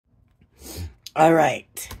All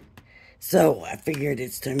right. So I figured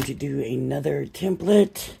it's time to do another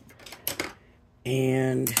template.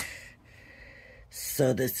 And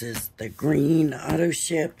so this is the green auto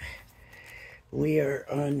ship. We are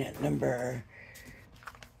on number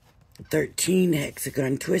 13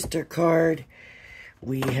 Hexagon Twister Card.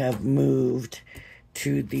 We have moved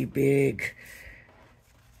to the big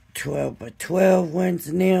 12 by 12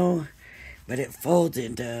 ones now, but it folds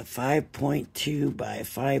into 5.2 by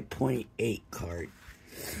 5.8 card.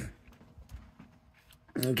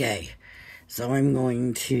 Okay, so I'm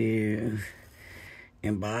going to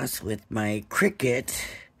emboss with my Cricut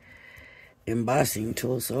embossing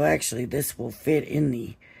tool. So actually this will fit in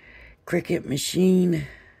the Cricut machine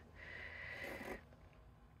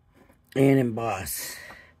and emboss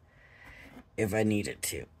if I need it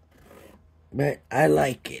to. But I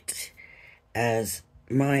like it as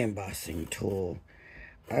my embossing tool.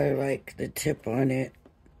 I like the tip on it,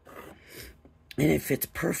 and it fits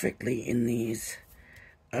perfectly in these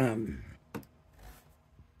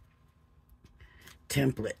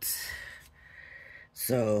templates.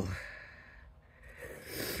 So,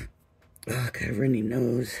 oh, got a runny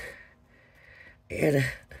nose. I had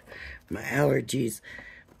my allergies,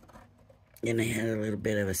 and I had a little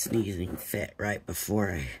bit of a sneezing fit right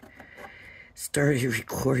before I started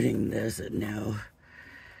recording this, and now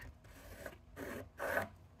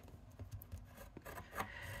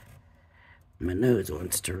my nose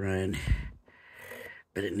wants to run,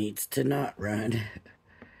 but it needs to not run.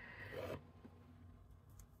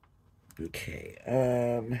 Okay,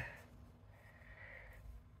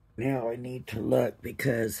 now I need to look,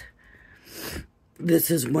 because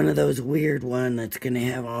this is one of those weird ones that's going to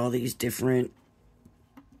have all these different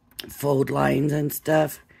fold lines and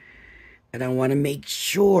stuff. And I want to make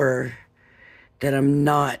sure that I'm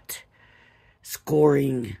not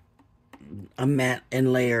scoring a mat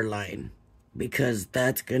and layer line, because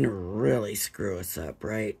that's going to really screw us up,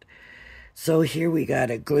 right? So here we got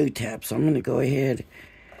a glue tab. So I'm going to go ahead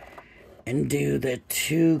and do the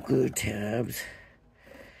 2 glue tabs.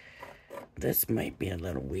 This might be a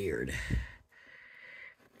little weird.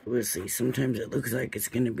 We'll see. Sometimes it looks like it's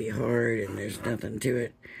going to be hard and there's nothing to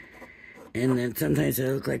it. And then sometimes it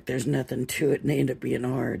looks like there's nothing to it and they end up being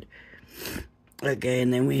hard. Okay,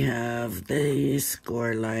 and then we have these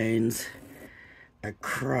score lines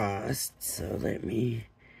across. So let me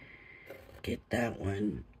get that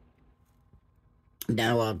one.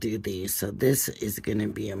 Now I'll do these. So this is going to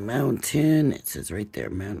be a mountain. It says right there,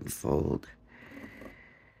 mountain fold.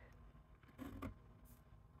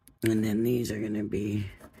 And then these are going to be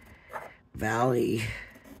valley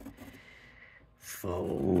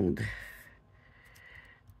fold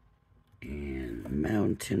and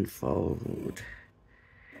mountain fold.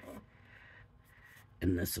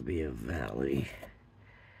 And this will be a valley.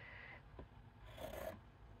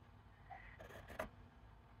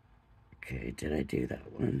 Okay, did I do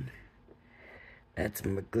that one? That's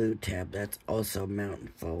my glue tab. That's also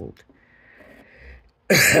mountain fold.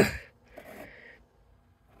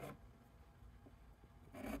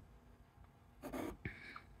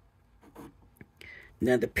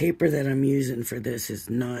 Now the paper that I'm using for this is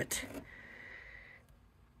not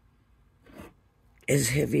as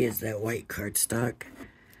heavy as that white cardstock,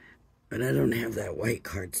 but I don't have that white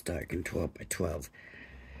cardstock in 12 by 12.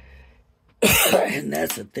 And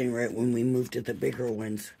that's the thing, right? When we move to the bigger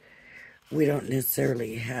ones, we don't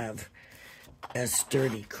necessarily have a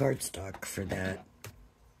sturdy cardstock for that.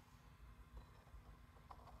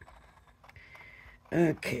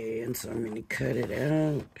 Okay, and so I'm going to cut it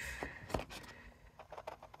out.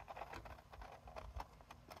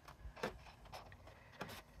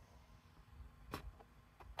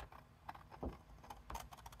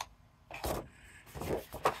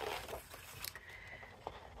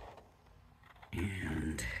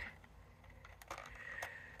 And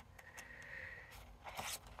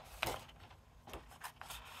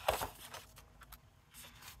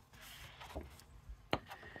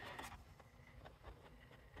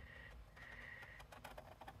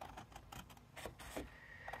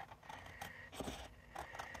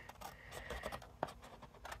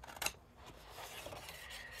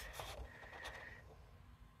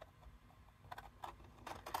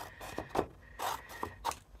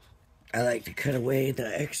I like to cut away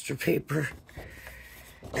the extra paper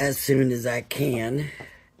as soon as I can.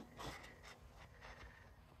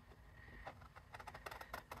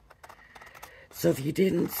 So if you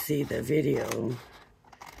didn't see the video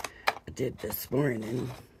I did this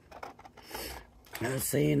morning, I was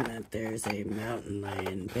saying that there's a mountain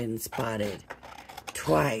lion been spotted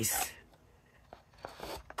twice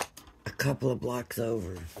a couple of blocks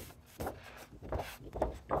over.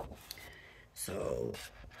 So,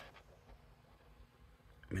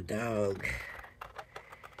 my dog,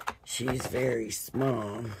 she's very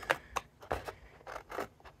small.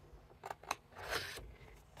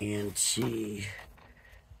 And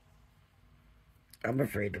I'm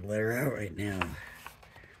afraid to let her out right now.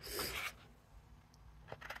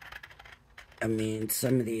 I mean,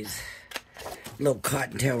 some of these little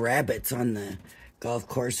cottontail rabbits on the golf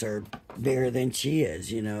course are bigger than she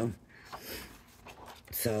is, you know.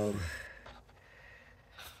 So,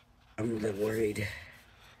 I'm a little worried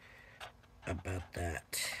about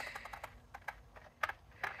that.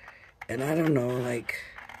 And I don't know, like,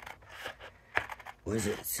 was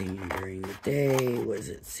it seen during the day? Was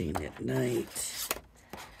it seen at night?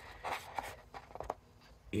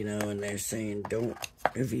 You know, and they're saying,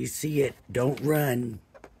 if you see it, don't run.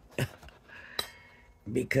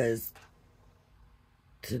 Because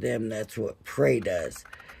to them, that's what prey does.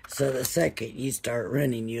 So the second you start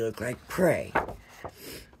running, you look like prey.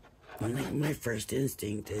 I think my first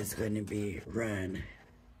instinct is going to be run.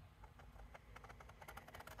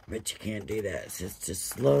 But you can't do that. It's just to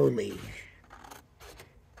slowly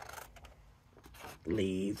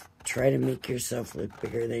leave. Try to make yourself look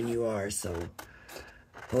bigger than you are. So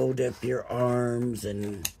hold up your arms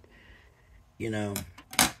and, you know,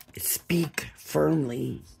 speak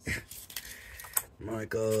firmly. I'm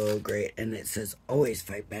like, oh, great. And it says, always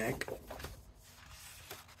fight back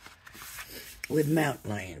with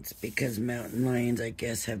mountain lions. Because mountain lions, I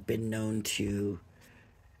guess, have been known to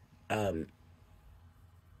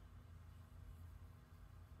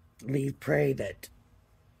leave prey that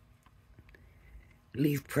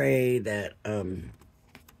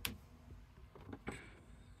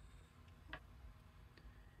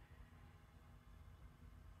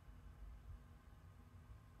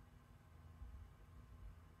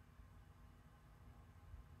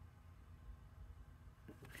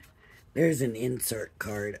there's an insert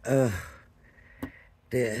card.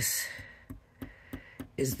 This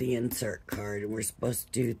is the insert card, and we're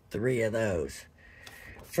supposed to do 3 of those.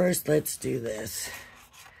 First, let's do this.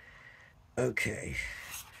 Okay.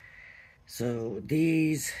 So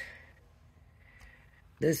this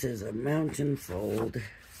is a mountain fold,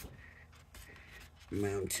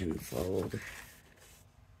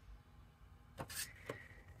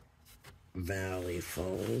 valley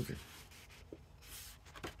fold,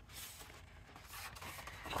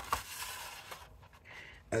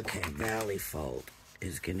 okay, valley fold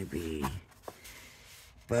is going to be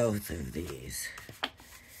both of these.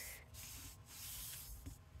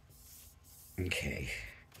 Okay.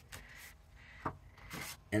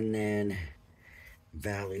 And then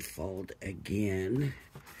valley fold again,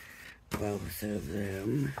 both of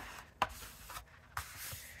them.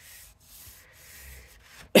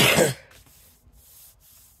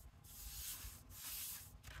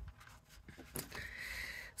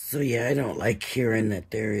 So yeah, I don't like hearing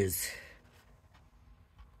that there is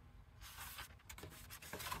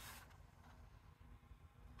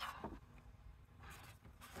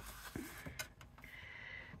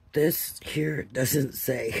this here doesn't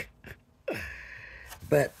say,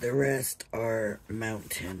 but the rest are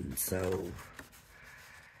mountain, so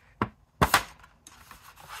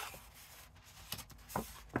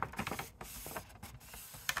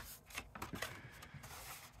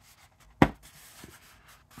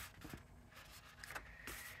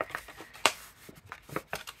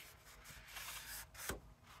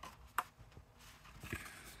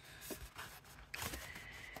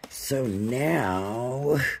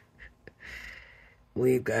now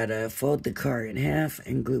we've got to fold the card in half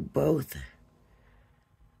and glue both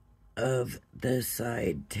of the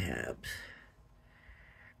side tabs.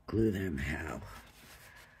 Glue them how?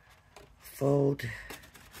 Fold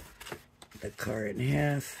the card in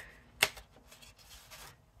half.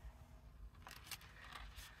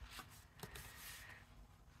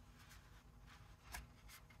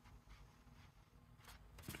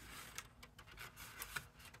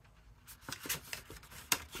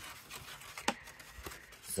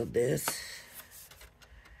 So this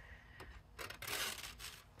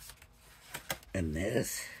and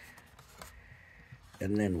this,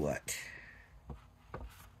 and then what?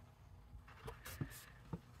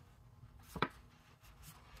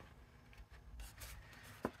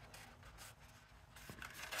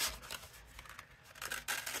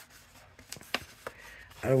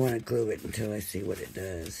 I don't want to glue it until I see what it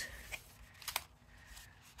does.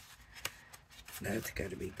 That's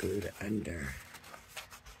got to be glued under,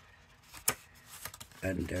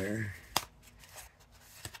 and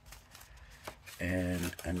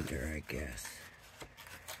under, I guess.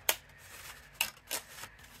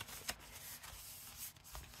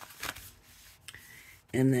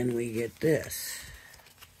 And then we get this.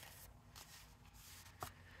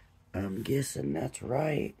 I'm guessing that's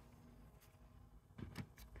right.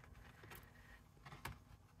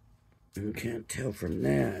 You can't tell from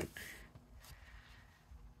that.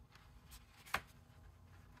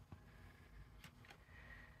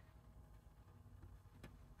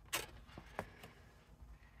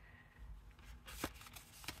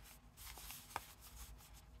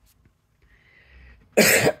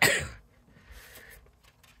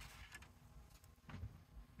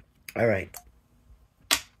 All right.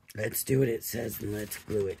 Let's do what it says and let's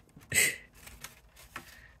glue it.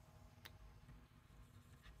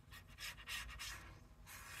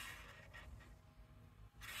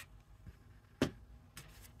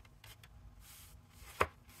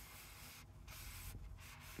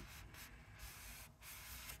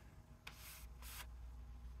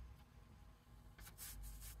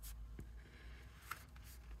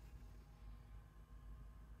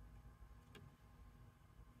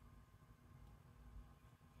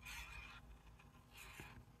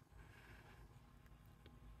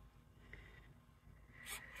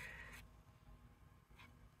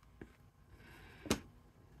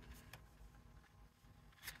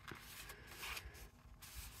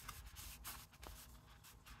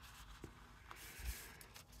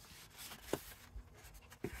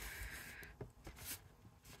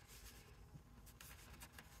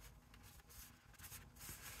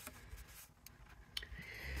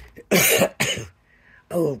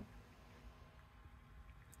 Oh,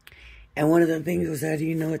 and one of the things was, how do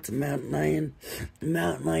you know it's a mountain lion? A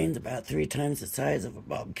mountain lion's about 3 times the size of a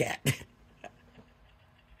bobcat.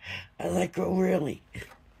 I was like, oh, really?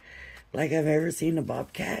 Like I've ever seen a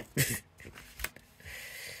bobcat?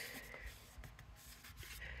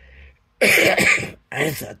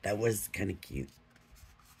 I thought that was kind of cute.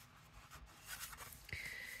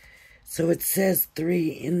 So it says 3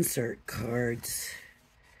 insert cards.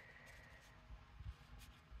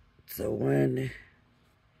 So 1,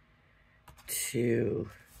 2,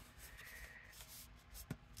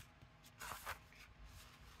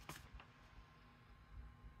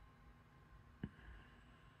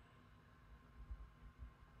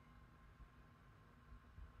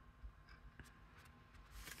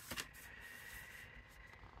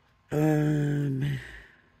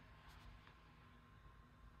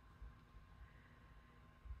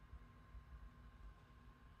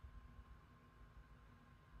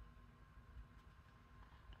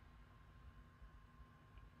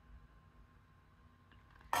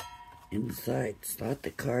 inside, slot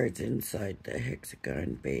the cards inside the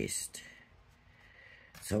hexagon based.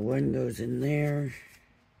 So 1 goes in there.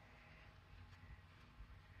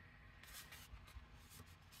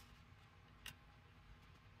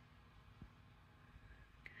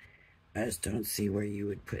 I just don't see where you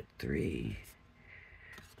would put 3.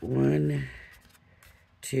 1,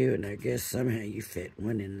 2, and I guess somehow you fit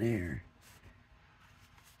 1 in there.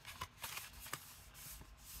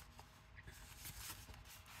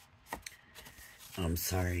 I'm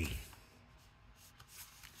sorry.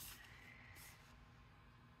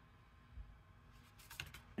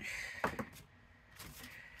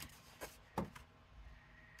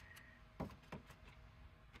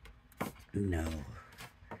 No.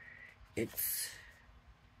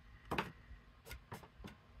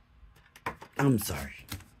 I'm sorry.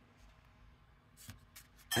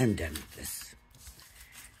 I'm done with this.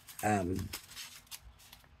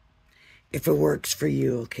 If it works for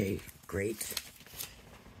you, okay, great.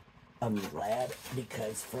 I'm glad,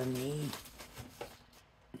 because for me,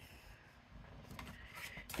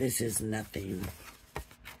 this is nothing.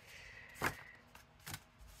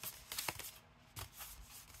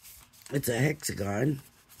 It's a hexagon.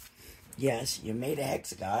 Yes, you made a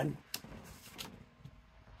hexagon.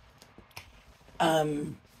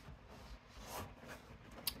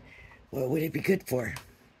 What would it be good for?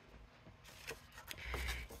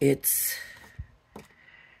 It's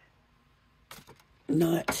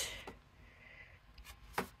not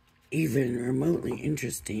even remotely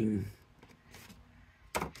interesting.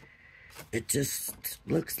 It just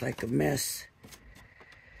looks like a mess.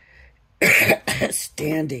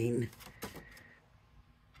 Standing.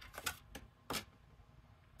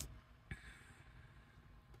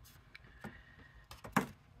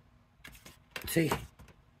 See?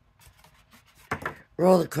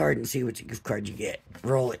 Roll the card and see which gift card you get.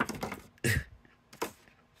 Roll it.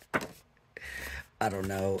 I don't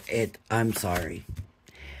know. I'm sorry.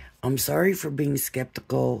 I'm sorry for being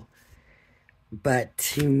skeptical, but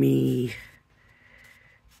to me,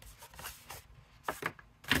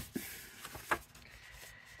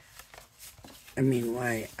 I mean,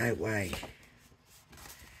 why?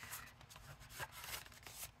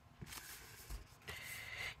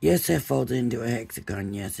 Yes, it folds into a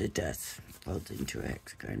hexagon. Yes, it does. Folds into a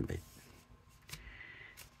hexagon, but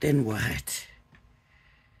then what?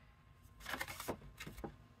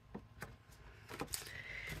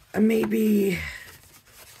 Maybe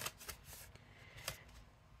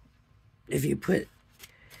if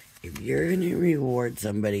you're going to reward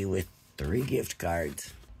somebody with 3 gift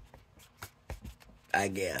cards, I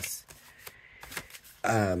guess,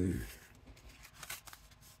 I'm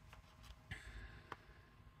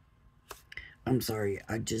sorry,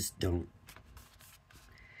 I just don't.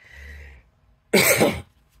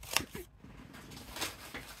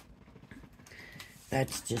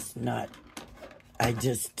 That's just not,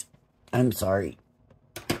 I'm sorry.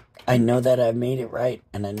 I know that I've made it right,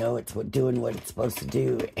 and I know it's doing what it's supposed to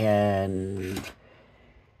do, and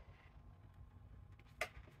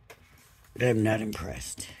I'm not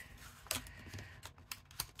impressed.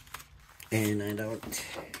 And I don't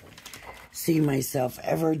see myself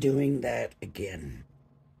ever doing that again.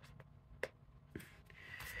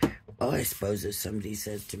 Well, I suppose if somebody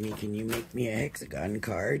says to me, can you make me a hexagon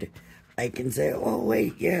card? I can say, oh,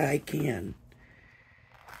 wait, yeah, I can.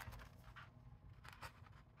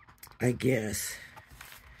 I guess.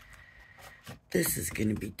 This is going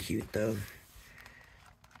to be cute, though.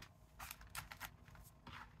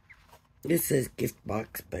 This says gift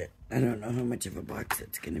box, but I don't know how much of a box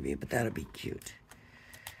it's going to be, but that'll be cute.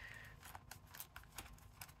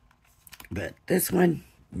 But this one,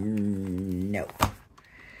 no.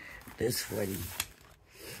 This one,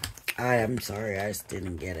 I am sorry, I just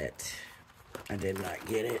didn't get it. I did not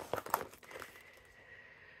get it.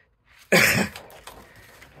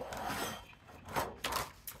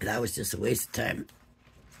 That was just a waste of time.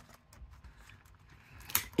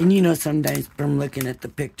 And you know, sometimes from looking at the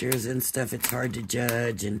pictures and stuff, it's hard to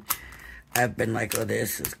judge. And I've been like, oh,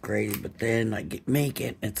 this is crazy. But then I make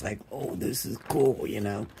it, and it's like, oh, this is cool, you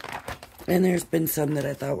know. And there's been some that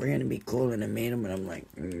I thought were going to be cool, and I made them, and I'm like,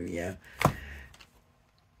 yeah.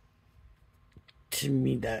 To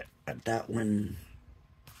me, that one,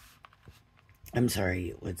 I'm sorry,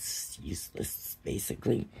 it was useless,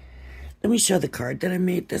 basically. Let me show the card that I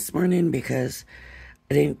made this morning, because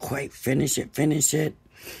I didn't quite finish it.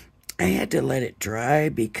 I had to let it dry,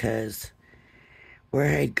 because where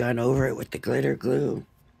I had gone over it with the glitter glue,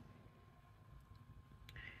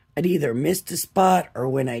 I'd either missed a spot, or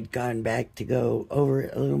when I'd gone back to go over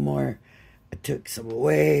it a little more, I took some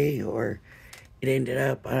away, or it ended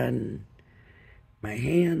up on my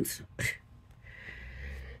hands.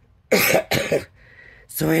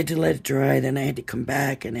 So I had to let it dry, then I had to come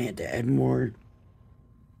back and I had to add more.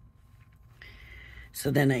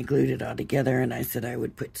 So then I glued it all together, and I said I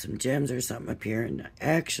would put some gems or something up here, and I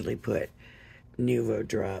actually put Nuvo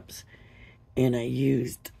drops, and I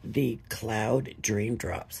used the Cloud Dream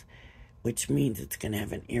Drops, which means it's going to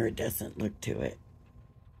have an iridescent look to it.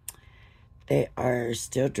 They are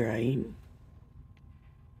still drying,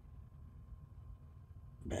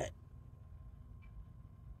 but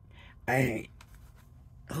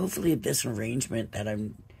hopefully this arrangement that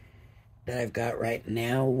I've got right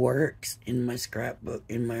now works in my scrapbook,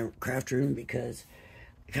 in my craft room, because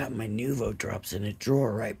I got my Nuvo drops in a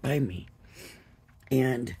drawer right by me.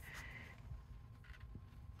 And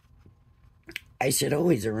I should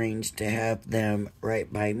always arrange to have them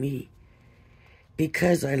right by me,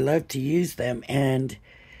 because I love to use them, and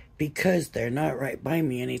because they're not right by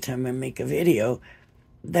me anytime I make a video,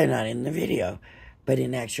 they're not in the video. But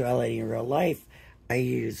in actuality, in real life, I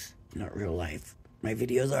use, not real life, my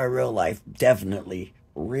videos are real life, definitely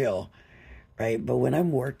real, right? But when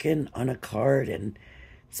I'm working on a card and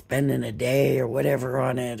spending a day or whatever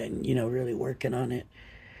on it, and, you know, really working on it,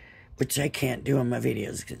 which I can't do on my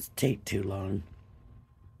videos because it takes too long,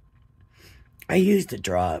 I use the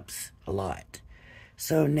drops a lot.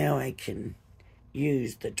 So now I can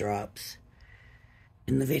use the drops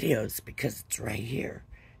in the videos because it's right here.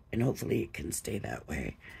 And hopefully it can stay that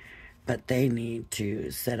way. But they need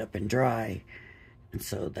to set up and dry. And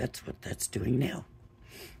so that's what that's doing now.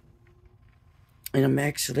 And I'm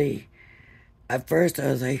actually, at first I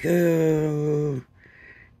was like, oh,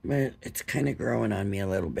 but it's kind of growing on me a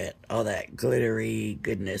little bit. All that glittery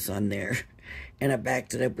goodness on there. And I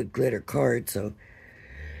backed it up with glitter cards, so.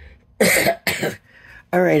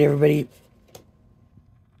 All right, everybody.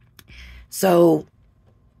 So,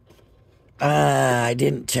 I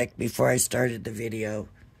didn't check before I started the video.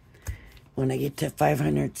 When I get to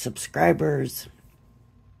 500 subscribers,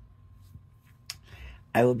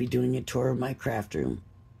 I will be doing a tour of my craft room.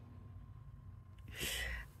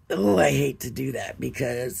 Oh, I hate to do that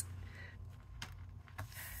because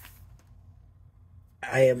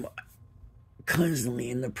I am constantly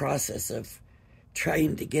in the process of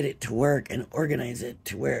trying to get it to work and organize it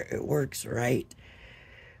to where it works right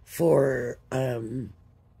for when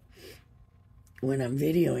I'm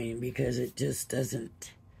videoing, because it just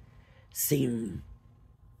doesn't seem,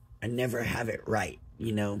 I never have it right,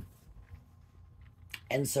 you know.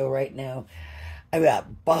 And so right now I've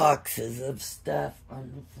got boxes of stuff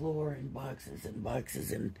on the floor, and boxes and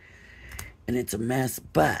boxes, and it's a mess.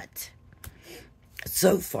 But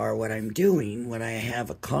so far what I'm doing, what I have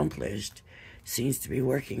accomplished, seems to be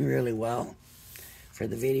working really well for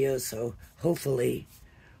the video. So hopefully,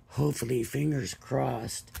 fingers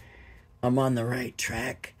crossed, I'm on the right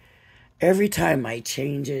track. Every time I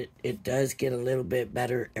change it, it does get a little bit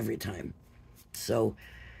better every time. So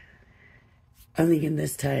I'm thinking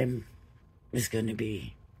this time is going to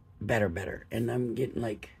be better. And I'm getting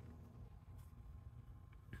like,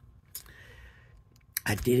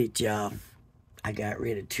 I did it, y'all. I got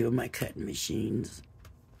rid of 2 of my cutting machines.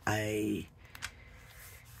 I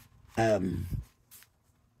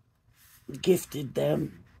gifted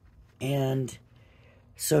them, and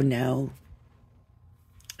so now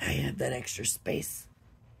I have that extra space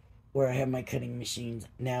where I have my cutting machines.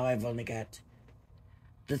 Now I've only got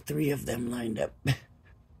the 3 of them lined up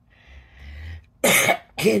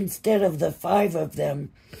instead of the 5 of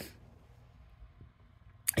them,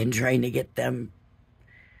 and trying to get them,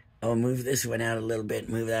 oh, move this one out a little bit,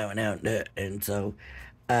 move that one out, and so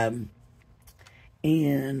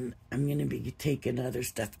and I'm going to be taking other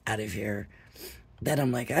stuff out of here that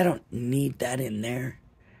I'm like, I don't need that in there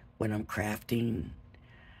when I'm crafting.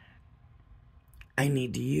 I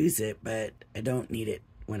need to use it, but I don't need it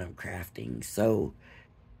when I'm crafting. So,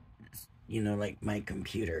 you know, like my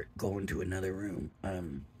computer, going to another room,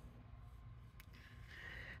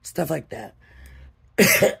 stuff like that.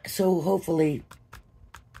 So hopefully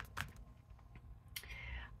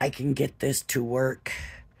I can get this to work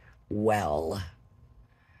well.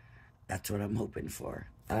 That's what I'm hoping for.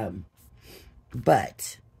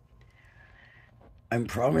 But I'm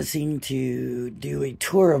promising to do a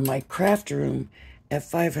tour of my craft room at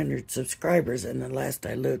 500 subscribers. And the last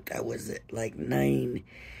I looked, I was at like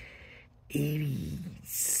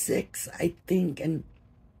 986, I think. And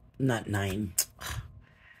not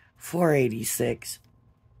 486.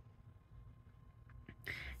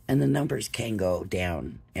 And the numbers can go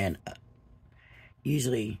down and up.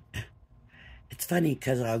 Usually, it's funny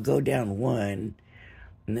because I'll go down 1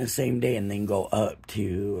 in the same day and then go up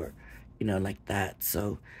 2, or, you know, like that.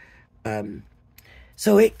 So,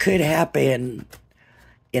 so it could happen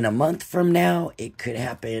in a month from now. It could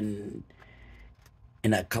happen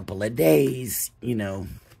in a couple of days, you know.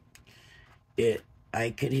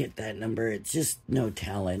 I could hit that number. It's just no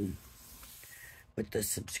telling with the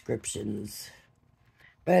subscriptions.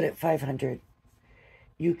 But at 500,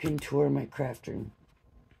 you can tour my craft room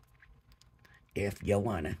if you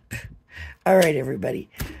wanna. All right, everybody.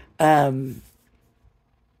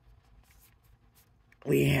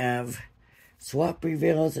 We have swap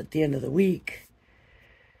reveals at the end of the week.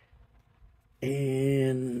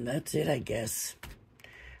 And that's it, I guess.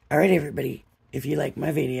 All right, everybody. If you like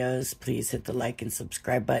my videos, please hit the like and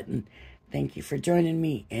subscribe button. Thank you for joining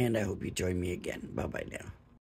me, and I hope you join me again. Bye-bye now.